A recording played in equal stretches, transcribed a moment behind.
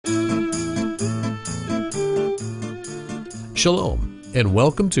Shalom, and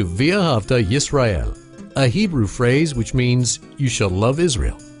welcome to V'ahavta Yisrael, a Hebrew phrase which means, you shall love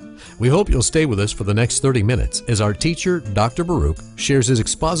Israel. We hope you'll stay with us for the next 30 minutes as our teacher, Dr. Baruch, shares his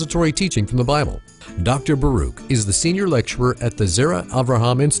expository teaching from the Bible. Dr. Baruch is the senior lecturer at the Zera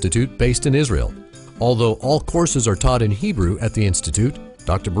Avraham Institute based in Israel. Although all courses are taught in Hebrew at the Institute,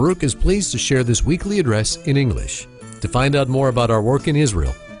 Dr. Baruch is pleased to share this weekly address in English. To find out more about our work in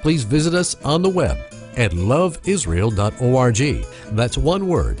Israel, please visit us on the web at loveisrael.org. That's one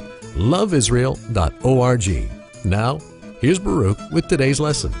word, loveisrael.org. Now, here's Baruch with today's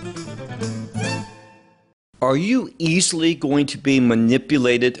lesson. Are you easily going to be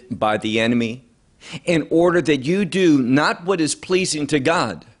manipulated by the enemy in order that you do not what is pleasing to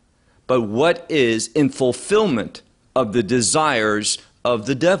God, but what is in fulfillment of the desires of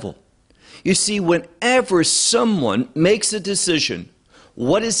the devil? You see, whenever someone makes a decision,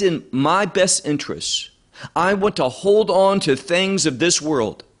 what is in my best interest, I want to hold on to things of this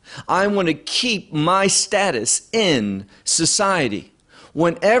world. I want to keep my status in society.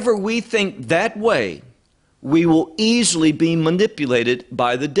 Whenever we think that way, we will easily be manipulated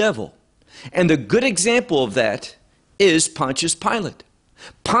by the devil. And the good example of that is Pontius Pilate.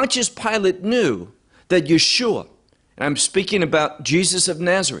 Pontius Pilate knew that Yeshua, and I'm speaking about Jesus of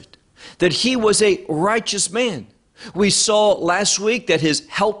Nazareth, that he was a righteous man. We saw last week that his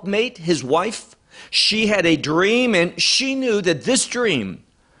helpmate, his wife, she had a dream, and she knew that this dream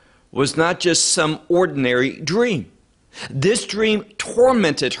was not just some ordinary dream. This dream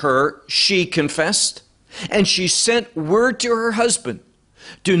tormented her, she confessed, and she sent word to her husband,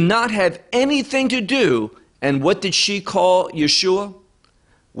 do not have anything to do, and what did she call Yeshua?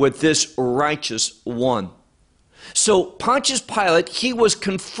 With this righteous one. So Pontius Pilate, he was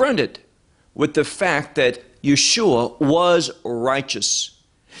confronted with the fact that Yeshua was righteous.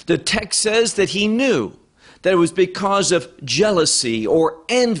 The text says that he knew that it was because of jealousy or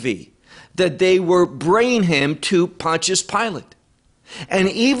envy that they were bringing him to Pontius Pilate. And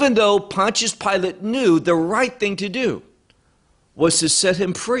even though Pontius Pilate knew the right thing to do was to set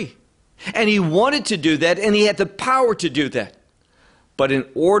him free, and he wanted to do that, and he had the power to do that, but in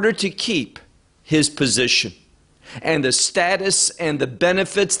order to keep his position and the status and the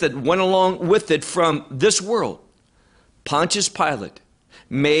benefits that went along with it from this world, Pontius Pilate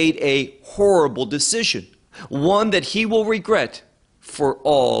made a horrible decision, one that he will regret for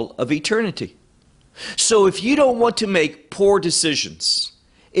all of eternity. So if you don't want to make poor decisions,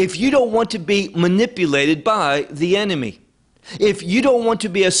 if you don't want to be manipulated by the enemy, if you don't want to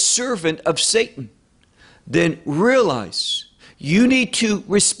be a servant of Satan, then realize you need to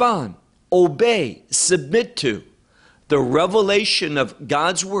respond, obey, submit to the revelation of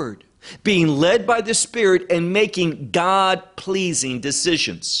God's Word, being led by the Spirit and making God-pleasing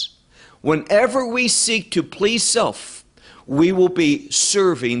decisions. Whenever we seek to please self, we will be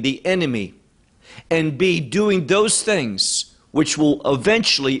serving the enemy and be doing those things which will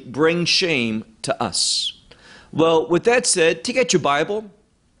eventually bring shame to us. Well, with that said, take out your Bible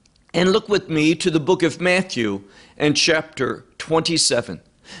and look with me to the book of Matthew and chapter 27.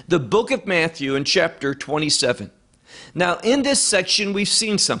 The book of Matthew and chapter 27. Now, in this section, we've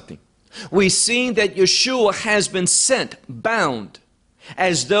seen something. We've seen that Yeshua has been sent, bound,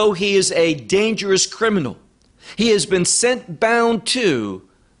 as though he is a dangerous criminal. He has been sent bound to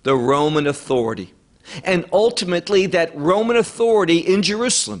the Roman authority. And ultimately, that Roman authority in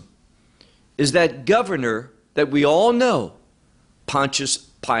Jerusalem is that governor that we all know, Pontius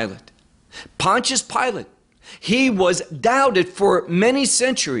Pilate. Pontius Pilate, he was doubted for many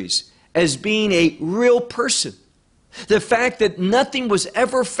centuries as being a real person. The fact that nothing was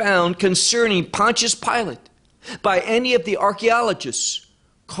ever found concerning Pontius Pilate by any of the archaeologists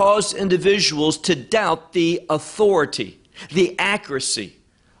caused individuals to doubt the authority, the accuracy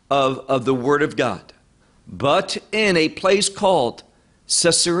of the Word of God. But in a place called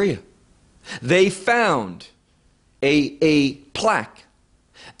Caesarea, they found a plaque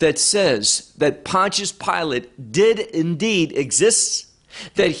that says that Pontius Pilate did indeed exist,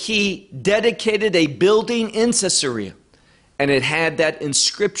 that he dedicated a building in Caesarea, and it had that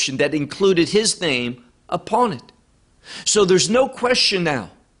inscription that included his name upon it. So there's no question now.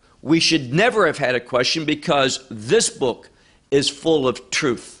 We should never have had a question because this book is full of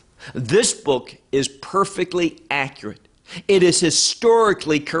truth. This book is perfectly accurate. It is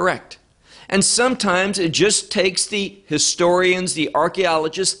historically correct. And sometimes it just takes the historians, the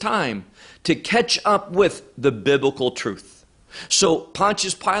archaeologists, time to catch up with the biblical truth. So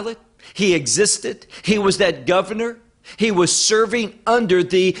Pontius Pilate, he existed. He was that governor. He was serving under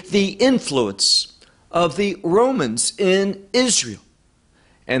the influence of the Romans in Israel.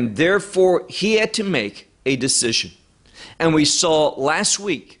 And therefore, he had to make a decision. And we saw last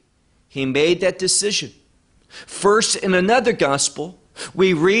week, he made that decision. First, in another gospel,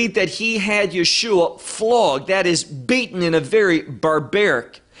 we read that he had Yeshua flogged, that is, beaten in a very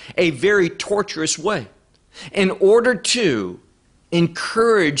barbaric, a very torturous way, in order to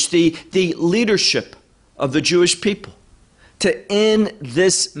encourage the leadership of the Jewish people to end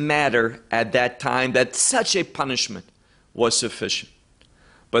this matter at that time, that such a punishment was sufficient.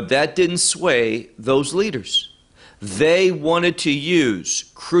 But that didn't sway those leaders. They wanted to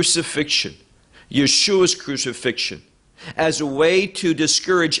use crucifixion, Yeshua's crucifixion, as a way to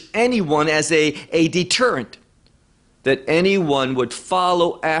discourage anyone, as a deterrent, that anyone would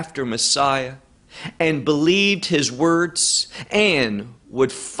follow after Messiah and believed his words and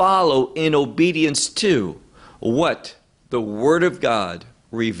would follow in obedience to what the Word of God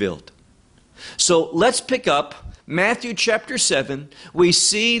revealed. So let's pick up Matthew chapter 7. We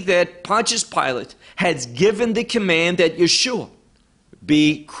see that Pontius Pilate has given the command that Yeshua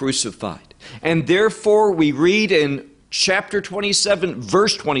be crucified. And therefore we read in chapter 27,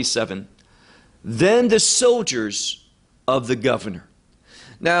 verse 27, then the soldiers of the governor.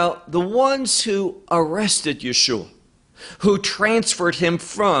 Now, the ones who arrested Yeshua, who transferred him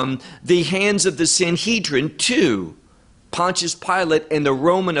from the hands of the Sanhedrin to Pontius Pilate and the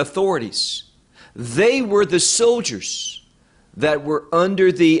Roman authorities, they were the soldiers that were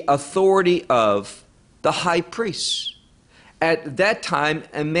under the authority of the high priest. At that time,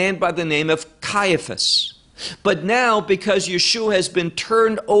 a man by the name of Caiaphas. But now, because Yeshua has been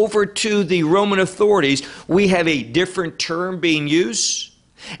turned over to the Roman authorities, we have a different term being used.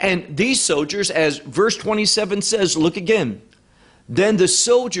 And these soldiers, as verse 27 says, look again, then the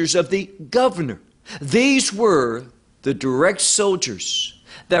soldiers of the governor. These were the direct soldiers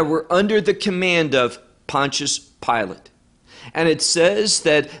that were under the command of Pontius Pilate. And it says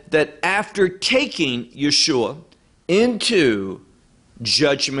that after taking Yeshua into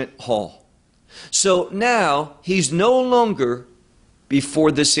judgment hall. So now he's no longer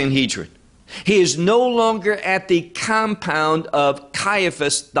before the Sanhedrin. He is no longer at the compound of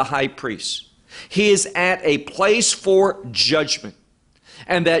Caiaphas the high priest. He is at a place for judgment.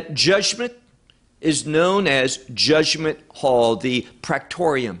 And that judgment is known as Judgment Hall, the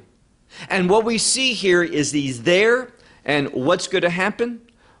Praetorium. And what we see here is he's there, and what's going to happen?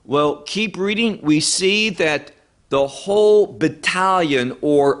 Well, keep reading. We see that the whole battalion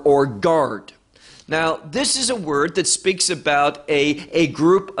or guard. Now, this is a word that speaks about a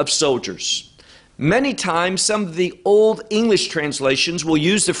group of soldiers. Many times, some of the old English translations will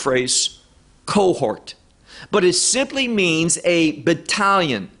use the phrase cohort, but it simply means a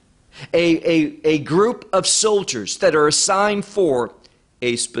battalion, a group of soldiers that are assigned for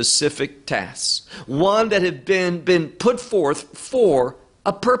a specific task, one that have been put forth for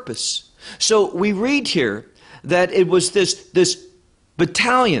a purpose. So we read here that it was this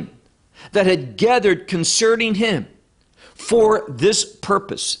battalion that had gathered concerning him for this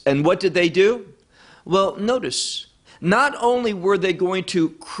purpose. And what did they do? Well, notice, not only were they going to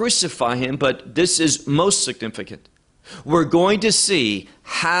crucify him, but this is most significant. We're going to see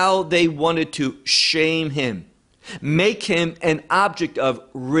how they wanted to shame him, make him an object of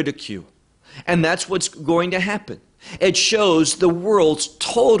ridicule. And that's what's going to happen. It shows the world's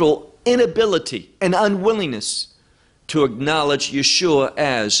total inability and unwillingness to acknowledge Yeshua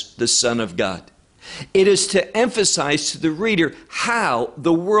as the Son of God. It is to emphasize to the reader how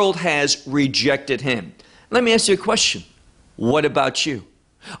the world has rejected him. Let me ask you a question. What about you?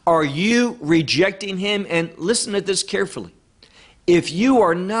 Are you rejecting him? And listen to this carefully. If you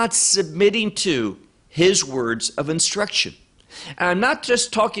are not submitting to his words of instruction, and I'm not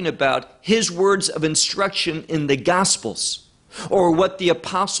just talking about his words of instruction in the Gospels or what the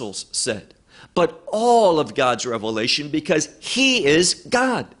apostles said, but all of God's revelation, because he is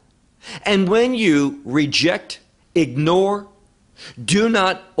God. And when you reject, ignore, do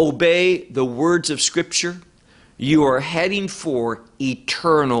not obey the words of Scripture, you are heading for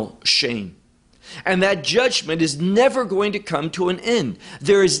eternal shame. And that judgment is never going to come to an end.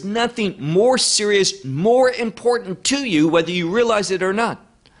 There is nothing more serious, more important to you, whether you realize it or not,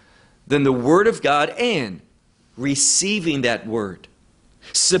 than the Word of God and receiving that Word,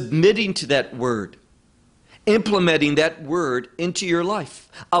 submitting to that Word, implementing that Word into your life,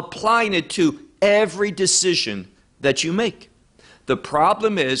 applying it to every decision that you make. The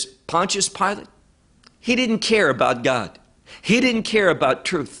problem is Pontius Pilate, he didn't care about God. He didn't care about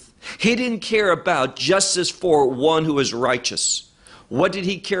truth. He didn't care about justice for one who is righteous. What did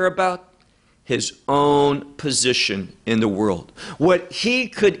he care about? His own position in the world. What he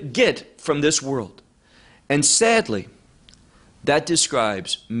could get from this world. And sadly, that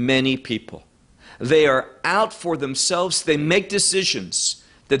describes many people. They are out for themselves. They make decisions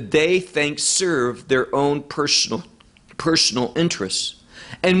that they think serve their own personal interests.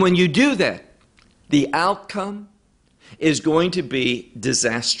 And when you do that, the outcome is going to be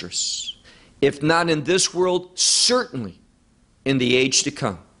disastrous. If not in this world, certainly in the age to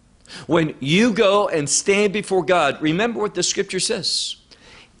come. When you go and stand before God, remember what the Scripture says.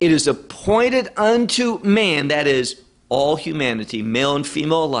 It is appointed unto man, that is, all humanity, male and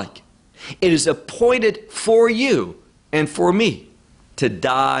female alike. It is appointed for you and for me to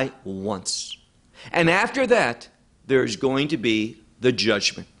die once. And after that, there's going to be the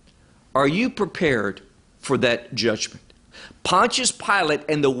judgment. Are you prepared for that judgment? Pontius Pilate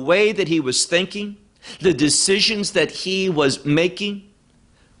and the way that he was thinking, the decisions that he was making,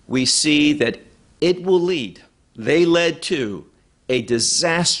 we see that they led to a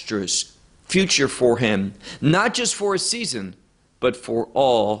disastrous future for him, not just for a season, but for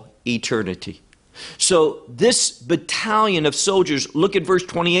all eternity. So this battalion of soldiers, look at verse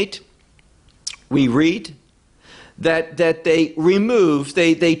 28. We read that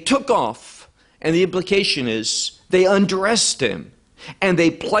they took off, and the implication is they undressed him, and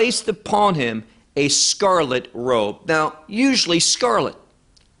they placed upon him a scarlet robe. Now, usually scarlet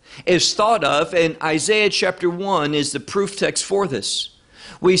is thought of, and Isaiah chapter 1 is the proof text for this.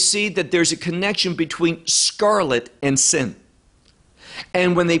 We see that there's a connection between scarlet and sin.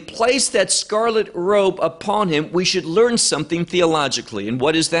 And when they placed that scarlet robe upon him, we should learn something theologically. And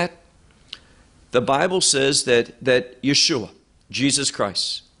what is that? The Bible says that Yeshua, Jesus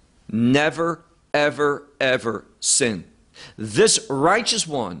Christ, never, ever, ever sinned. This righteous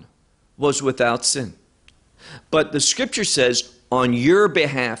one was without sin. But the Scripture says, on your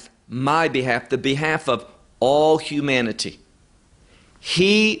behalf, my behalf, the behalf of all humanity,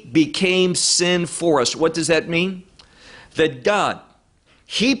 he became sin for us. What does that mean? That God,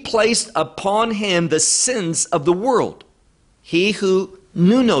 he placed upon him the sins of the world. He who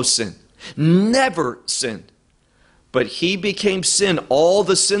knew no sin, never sinned. But he became sin. All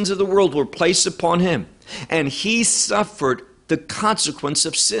the sins of the world were placed upon him. And he suffered the consequence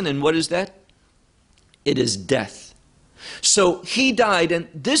of sin. And what is that? It is death. So he died, and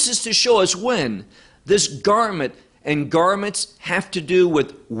this is to show us when this garment, and garments have to do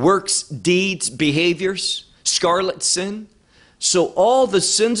with works, deeds, behaviors, scarlet sin. So all the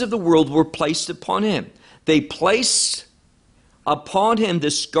sins of the world were placed upon him. They placed upon him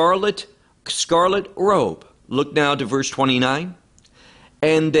the scarlet robe. Look now to verse 29.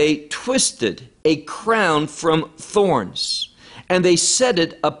 And they twisted a crown from thorns, and they set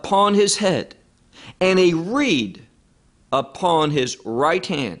it upon his head, and a reed upon his right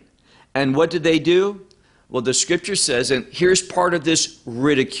hand. And what did they do? Well, the Scripture says, and here's part of this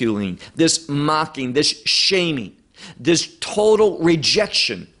ridiculing, this mocking, this shaming, this total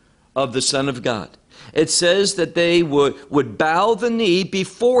rejection of the Son of God. It says that they would bow the knee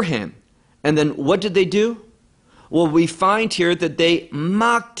before him. And then what did they do? Well, we find here that they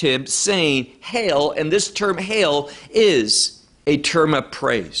mocked him, saying, hail, and this term hail is a term of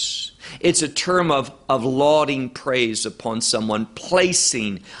praise. It's a term of lauding praise upon someone,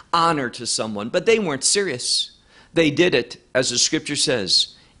 placing honor to someone. But they weren't serious. They did it, as the Scripture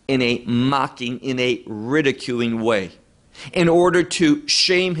says, in a mocking, in a ridiculing way, in order to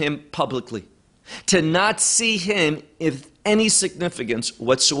shame him publicly, to not see him with any significance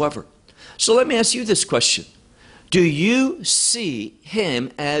whatsoever. So let me ask you this question. Do you see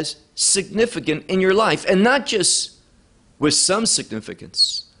him as significant in your life? And not just with some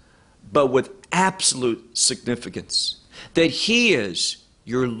significance, but with absolute significance. That he is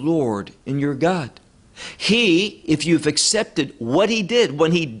your Lord and your God. He, if you've accepted what he did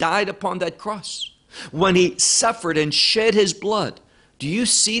when he died upon that cross, when he suffered and shed his blood, do you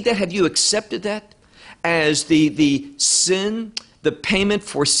see that? Have you accepted that as the sin, the payment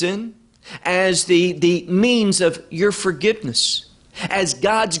for sin? As the means of your forgiveness, as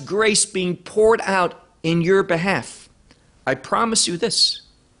God's grace being poured out in your behalf? I promise you this,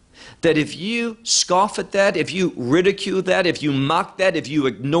 that if you scoff at that, if you ridicule that, if you mock that, if you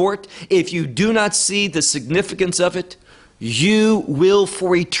ignore it, if you do not see the significance of it, you will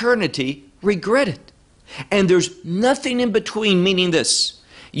for eternity regret it. And there's nothing in between, meaning this.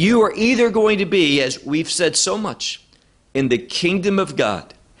 You are either going to be, as we've said so much, in the kingdom of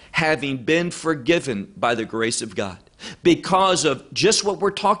God, having been forgiven by the grace of God, because of just what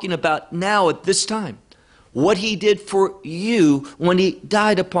we're talking about now at this time. What he did for you when he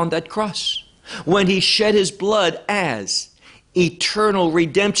died upon that cross. When he shed his blood as eternal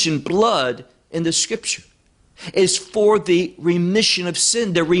redemption blood in the Scripture. Is for the remission of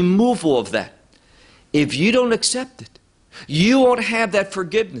sin, the removal of that. If you don't accept it, you won't have that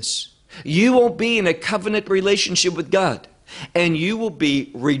forgiveness. You won't be in a covenant relationship with God, and you will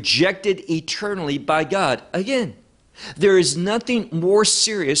be rejected eternally by God. Again, there is nothing more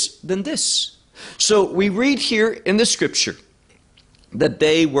serious than this. So we read here in the scripture that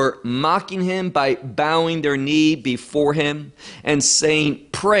they were mocking him by bowing their knee before him and saying,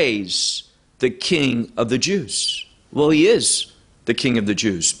 "Praise the King of the Jews." Well, he is the King of the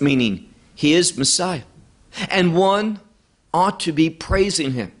Jews, meaning he is Messiah. And one ought to be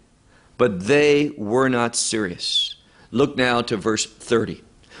praising him. But they were not serious. Look now to verse 30.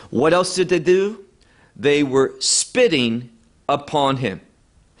 What else did they do? They were spitting upon him.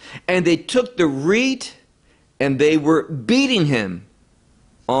 And they took the reed and they were beating him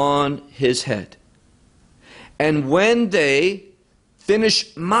on his head. And when they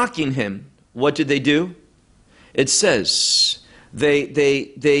finished mocking him, what did they do? It says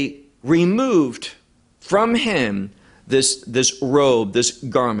they removed from him this robe, this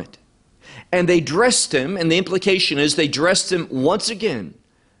garment. And they dressed him, and the implication is they dressed him once again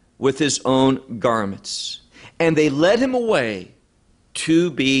with his own garments. And they led him away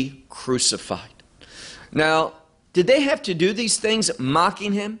to be crucified. Now, did they have to do these things,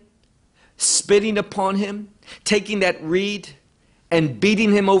 mocking him, spitting upon him, taking that reed and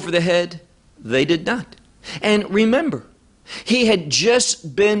beating him over the head? They did not. And remember, he had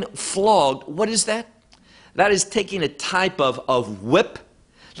just been flogged. What is that? That is taking a type of whip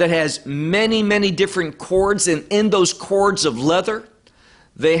that has many, many different cords, and in those cords of leather,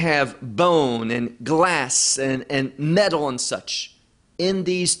 they have bone and glass and metal and such in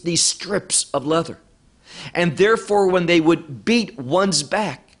these strips of leather. And therefore, when they would beat one's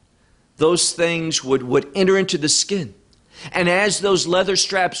back, those things would enter into the skin. And as those leather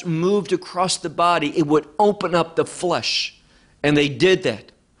straps moved across the body, it would open up the flesh. And they did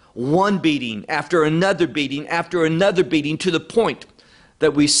that. One beating after another beating after another beating, to the point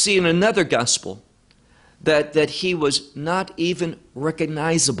that we see in another gospel that he was not even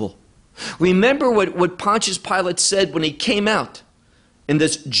recognizable. Remember what Pontius Pilate said when he came out in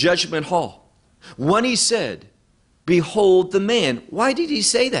this judgment hall. When he said, "Behold the man." Why did he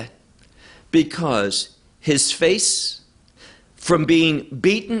say that? Because his face, from being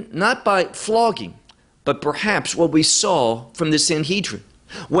beaten, not by flogging, but perhaps what we saw from the Sanhedrin,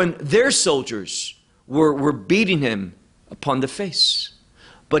 when their soldiers were beating him upon the face.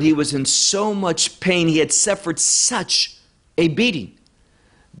 But he was in so much pain, he had suffered such a beating,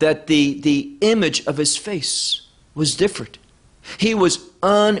 that the image of his face was different. He was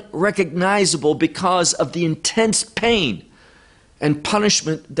unrecognizable because of the intense pain and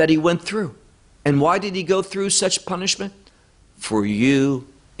punishment that he went through. And why did he go through such punishment? For you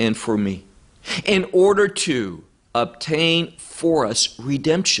and for me. In order to obtain for us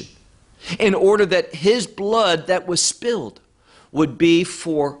redemption. In order that his blood that was spilled would be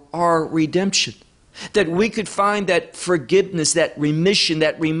for our redemption. That we could find that forgiveness, that remission,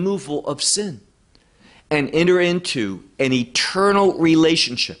 that removal of sin. And enter into an eternal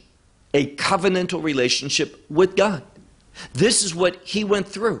relationship, a covenantal relationship with God. This is what he went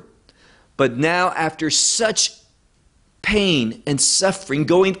through. But now, after such pain and suffering,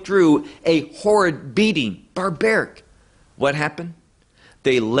 going through a horrid beating, barbaric, what happened?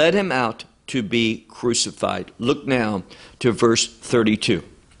 They led him out to be crucified. Look now to verse 32.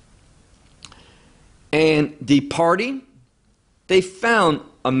 And departing, they found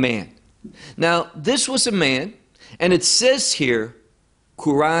a man. Now, this was a man, and it says here,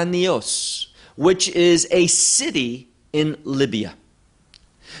 Kyranios, which is a city in Libya.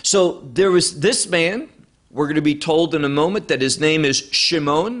 So there was this man. We're going to be told in a moment that his name is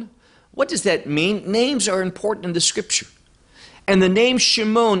Shimon. What does that mean? Names are important in the scripture. And the name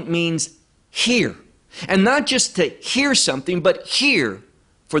Shimon means hear. And not just to hear something, but hear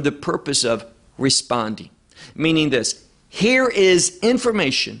for the purpose of responding. Meaning this, here is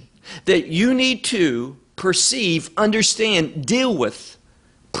information that you need to perceive, understand, deal with,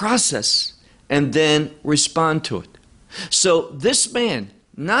 process, and then respond to it. So this man,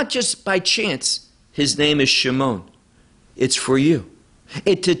 not just by chance, his name is Shimon. It's for you.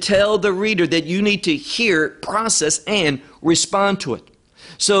 It to tell the reader that you need to hear, process, and respond to it.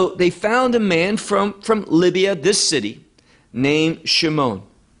 So they found a man from Libya, this city, named Shimon.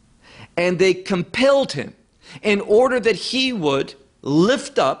 And they compelled him in order that he would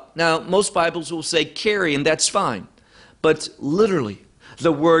lift up. Now, most Bibles will say carry, and that's fine. But literally,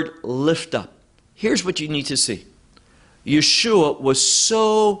 the word lift up. Here's what you need to see. Yeshua was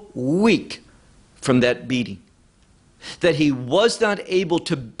so weak from that beating that he was not able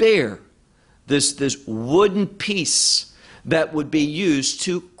to bear this wooden piece that would be used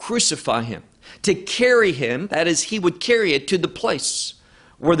to crucify him, to carry him, that is, he would carry it to the place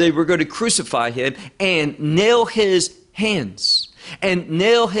where they were going to crucify him and nail his hands and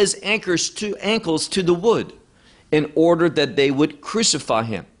nail his ankles to the wood in order that they would crucify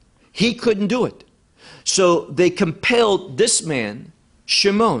him. He couldn't do it. So they compelled this man,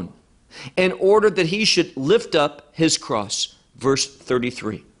 Shimon, in order that he should lift up his cross. Verse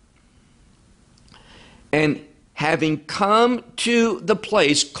 33. And having come to the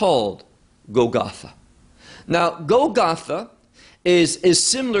place called Golgotha. Now, Golgotha is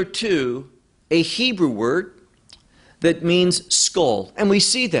similar to a Hebrew word that means skull. And we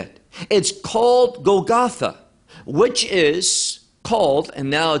see that. It's called Golgotha, which is called, and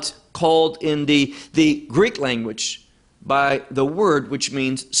now it's called in the Greek language by the word which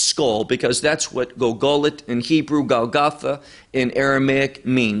means skull, because that's what Golgolet in Hebrew, Golgotha in Aramaic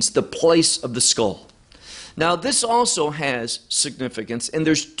means, the place of the skull. Now, this also has significance, and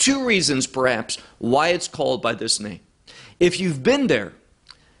there's two reasons, perhaps, why it's called by this name. If you've been there,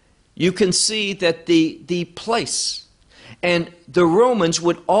 you can see that the place, and the Romans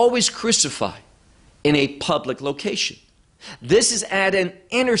would always crucify in a public location. This is at an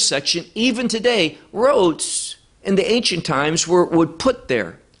intersection. Even today, roads in the ancient times were put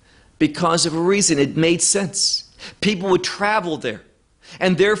there because of a reason. It made sense. People would travel there.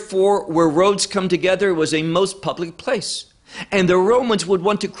 And therefore, where roads come together, it was a most public place. And the Romans would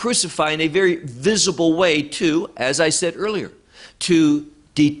want to crucify in a very visible way to, as I said earlier, to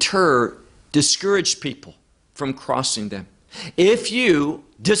deter, discourage people from crossing them. If you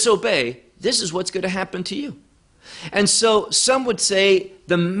disobey, this is what's going to happen to you. And so some would say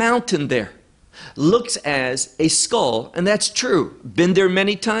the mountain there looks as a skull, and that's true. Been there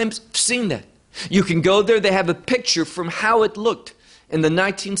many times, seen that. You can go there, they have a picture from how it looked in the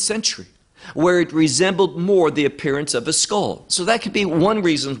 19th century, where it resembled more the appearance of a skull. So that could be one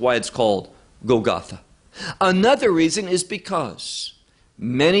reason why it's called Golgotha. Another reason is because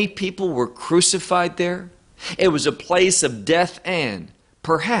many people were crucified there. It was a place of death, and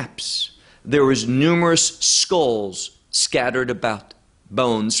perhaps there was numerous skulls scattered about,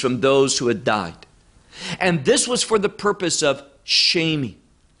 bones from those who had died. And this was for the purpose of shaming.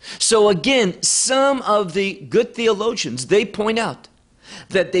 So again, some of the good theologians, they point out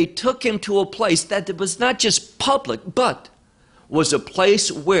that they took him to a place that was not just public, but was a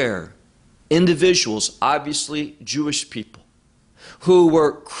place where individuals, obviously Jewish people, who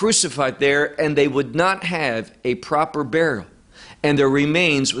were crucified there, and they would not have a proper burial, and their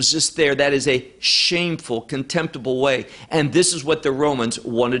remains was just there. That is a shameful, contemptible way. And this is what the Romans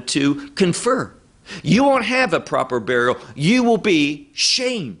wanted to confer. You won't have a proper burial. You will be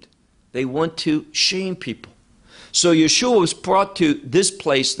shamed. They want to shame people. So Yeshua was brought to this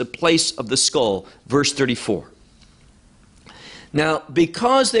place, the place of the skull, verse 34. Now,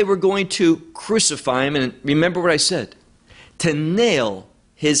 because they were going to crucify him, and remember what I said, to nail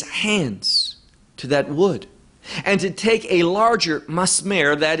his hands to that wood, and to take a larger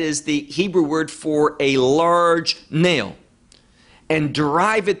masmer, that is the Hebrew word for a large nail, and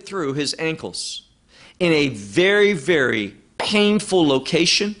drive it through his ankles in a very, very painful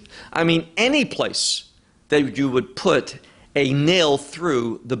location. I mean, any place that you would put a nail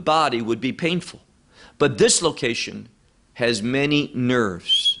through the body would be painful. But this location has many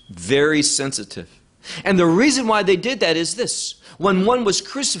nerves, very sensitive. And the reason why they did that is this. When one was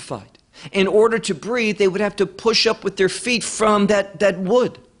crucified, in order to breathe, they would have to push up with their feet from that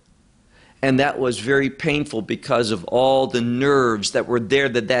wood. And that was very painful because of all the nerves that were there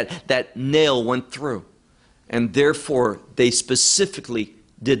that nail went through. And therefore, they specifically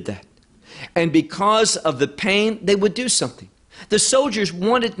did that. And because of the pain, they would do something. The soldiers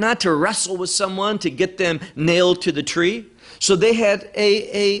wanted not to wrestle with someone to get them nailed to the tree. So they had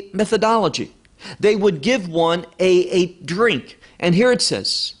a methodology. They would give one a drink. And here it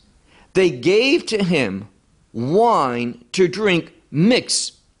says, they gave to him wine to drink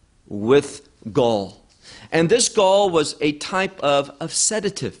mixed with gall. And this gall was a type of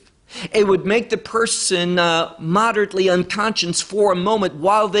sedative. It would make the person moderately unconscious for a moment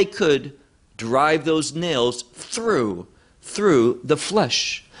while they could drive those nails through the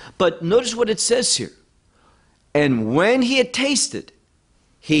flesh. But notice what it says here. And when he had tasted,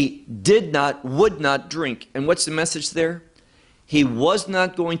 he would not drink. And what's the message there? He was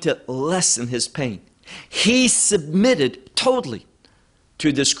not going to lessen his pain. He submitted totally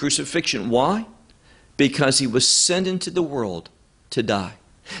to this crucifixion. Why? Because he was sent into the world to die,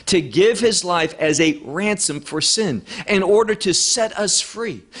 to give his life as a ransom for sin, in order to set us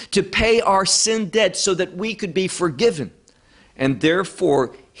free, to pay our sin debt so that we could be forgiven. And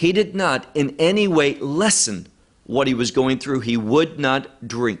therefore, he did not in any way lessen what he was going through. He would not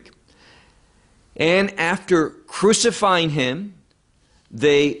drink. And after crucifying him,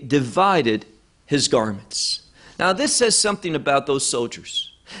 they divided his garments. Now, this says something about those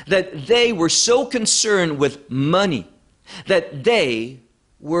soldiers, that they were so concerned with money that they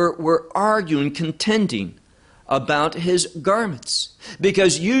were arguing, contending about his garments.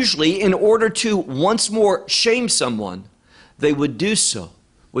 Because usually, in order to once more shame someone, they would do so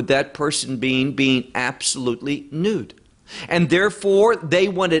with that person being absolutely nude. And therefore, they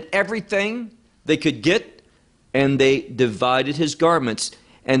wanted everything they could get, and they divided his garments.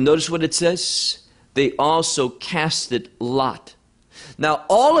 And notice what it says. They also casted lot. Now,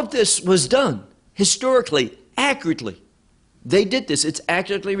 all of this was done historically, accurately. They did this. It's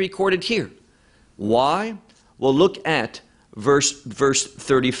accurately recorded here. Why? Well, look at verse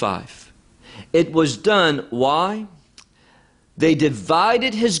 35. It was done, why? They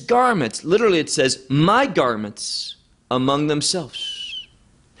divided his garments. Literally it says, my garments among themselves.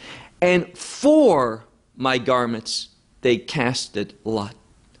 And for my garments they casted lot.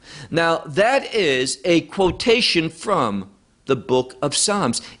 Now, that is a quotation from the book of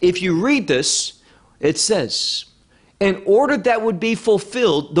Psalms. If you read this, it says, in order that would be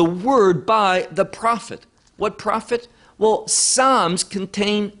fulfilled, the word by the prophet. What prophet? Well, Psalms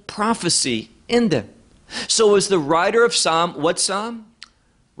contain prophecy in them. So is the writer of Psalm, what Psalm?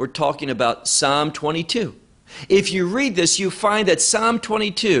 We're talking about Psalm 22. If you read this, you find that Psalm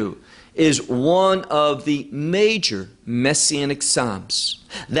 22 is one of the major messianic psalms.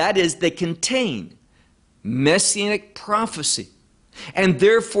 That is, they contain messianic prophecy. And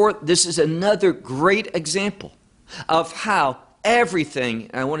therefore, this is another great example of how everything,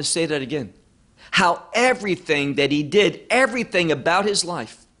 and I want to say that again, how everything that he did, everything about his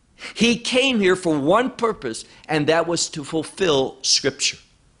life, he came here for one purpose, and that was to fulfill Scripture.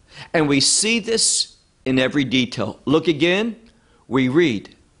 And we see this in every detail. Look again, we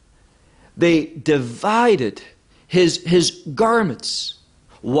read, they divided his garments.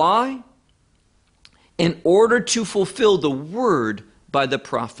 Why? In order to fulfill the word by the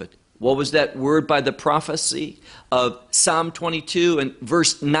prophet. What was that word by the prophecy of Psalm 22 and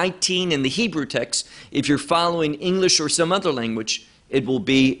verse 19 in the Hebrew text? If you're following English or some other language, it will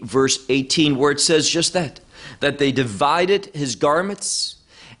be verse 18 where it says just that they divided his garments,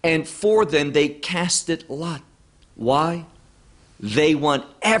 and for them they casted lot. Why? They want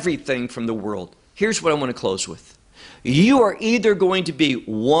everything from the world. Here's what I want to close with. You are either going to be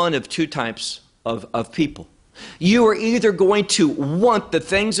one of two types of people. You are either going to want the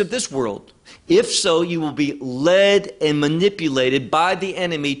things of this world. If so, you will be led and manipulated by the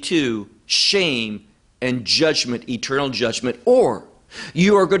enemy to shame and judgment, eternal judgment. Or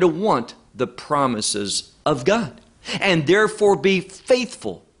you are going to want the promises of God and therefore be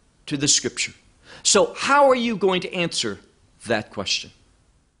faithful to the Scripture. So how are you going to answer that question?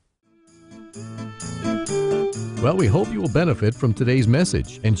 Well, we hope you will benefit from today's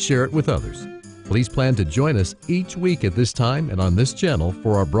message and share it with others. Please plan to join us each week at this time and on this channel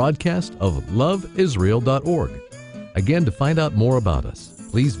for our broadcast of loveisrael.org. Again, to find out more about us,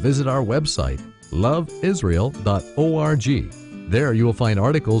 please visit our website, loveisrael.org. There you will find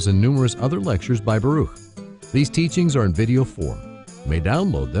articles and numerous other lectures by Baruch. These teachings are in video form. You may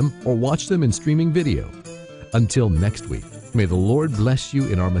download them or watch them in streaming video. Until next week, may the Lord bless you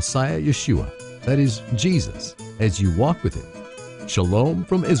in our Messiah Yeshua, that is Jesus, as you walk with Him. Shalom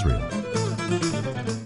from Israel.